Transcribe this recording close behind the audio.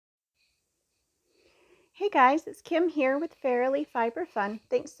Hey guys, it's Kim here with Fairly Fiber Fun.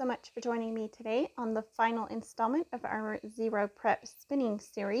 Thanks so much for joining me today on the final installment of our Zero Prep spinning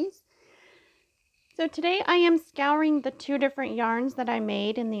series. So today I am scouring the two different yarns that I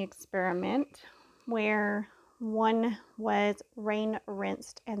made in the experiment, where one was rain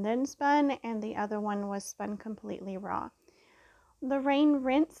rinsed and then spun and the other one was spun completely raw. The rain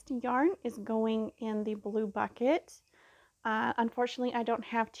rinsed yarn is going in the blue bucket. Unfortunately, I don't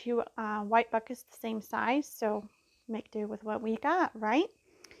have two white buckets the same size, so make do with what we got, right?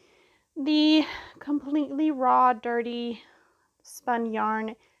 The completely raw, dirty, spun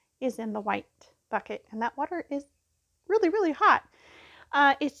yarn is in the white bucket, and that water is really, really hot.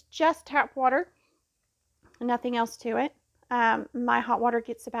 It's just tap water, nothing else to it. My hot water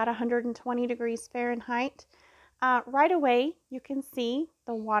gets about 120 degrees Fahrenheit. Right away, you can see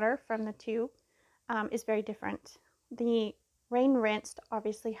the water from the two is very different. The rain rinsed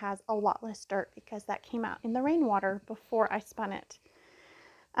obviously has a lot less dirt because that came out in the rainwater before I spun it.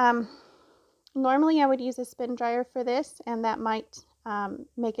 Normally I would use a spin dryer for this, and that might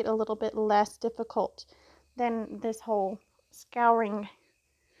make it a little bit less difficult than this whole scouring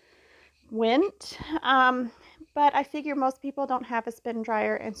went. But I figure most people don't have a spin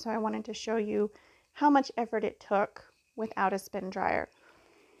dryer, and so I wanted to show you how much effort it took without a spin dryer.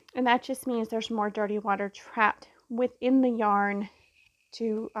 And that just means there's more dirty water trapped within the yarn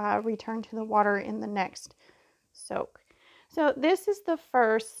to return to the water in the next soak. So this is the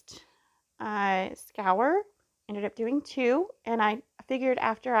first scour. Ended up doing two, and I figured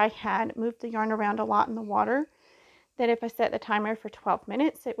after I had moved the yarn around a lot in the water that if I set the timer for 12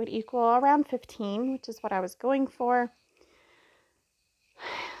 minutes, it would equal around 15, which is what I was going for.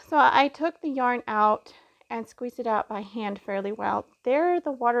 So I took the yarn out and squeeze it out by hand fairly well. There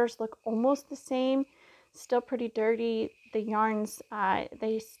the waters look almost the same, still pretty dirty. The yarns,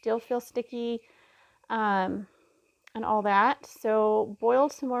 they still feel sticky and all that. So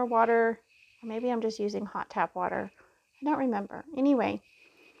boiled some more water, or maybe I'm just using hot tap water. I don't remember. Anyway,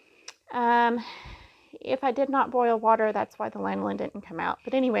 if I did not boil water, that's why the lanolin didn't come out.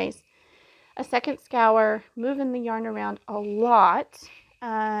 But anyways, a second scour, moving the yarn around a lot.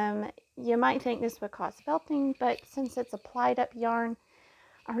 You might think this would cause felting, but since it's a plied up yarn,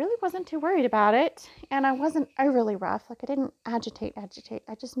 I really wasn't too worried about it, and I wasn't overly rough. Like, I didn't agitate.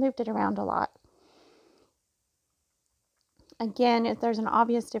 I just moved it around a lot. Again, if there's an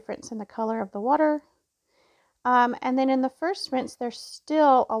obvious difference in the color of the water. And then in the first rinse, there's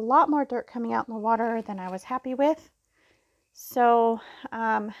still a lot more dirt coming out in the water than I was happy with. So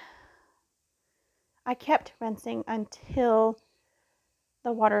I kept rinsing until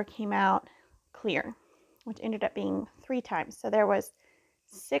the water came out clear, which ended up being 3 times. So there was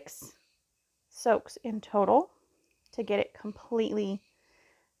 6 soaks in total to get it completely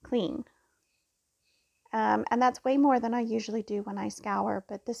clean. And that's way more than I usually do when I scour,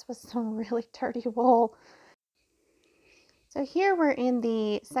 but this was some really dirty wool. So here we're in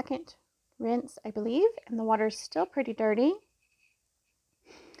the second rinse, I believe, and the water's still pretty dirty.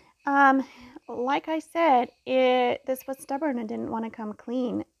 Like I said, this was stubborn and didn't want to come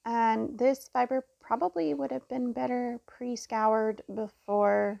clean, and this fiber probably would have been better pre-scoured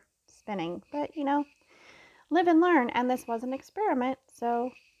before spinning, but you know, live and learn, and this was an experiment, so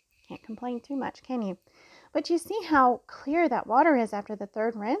can't complain too much, can you? But you see how clear that water is after the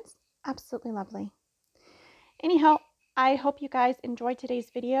third rinse? Absolutely lovely. Anyhow, I hope you guys enjoyed today's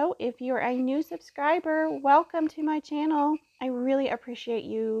video. If you're a new subscriber, welcome to my channel. I really appreciate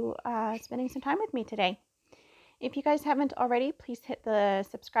you spending some time with me today. If you guys haven't already, please hit the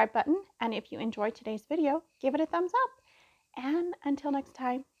subscribe button. And if you enjoyed today's video, give it a thumbs up. And until next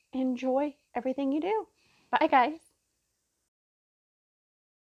time, enjoy everything you do. Bye, guys.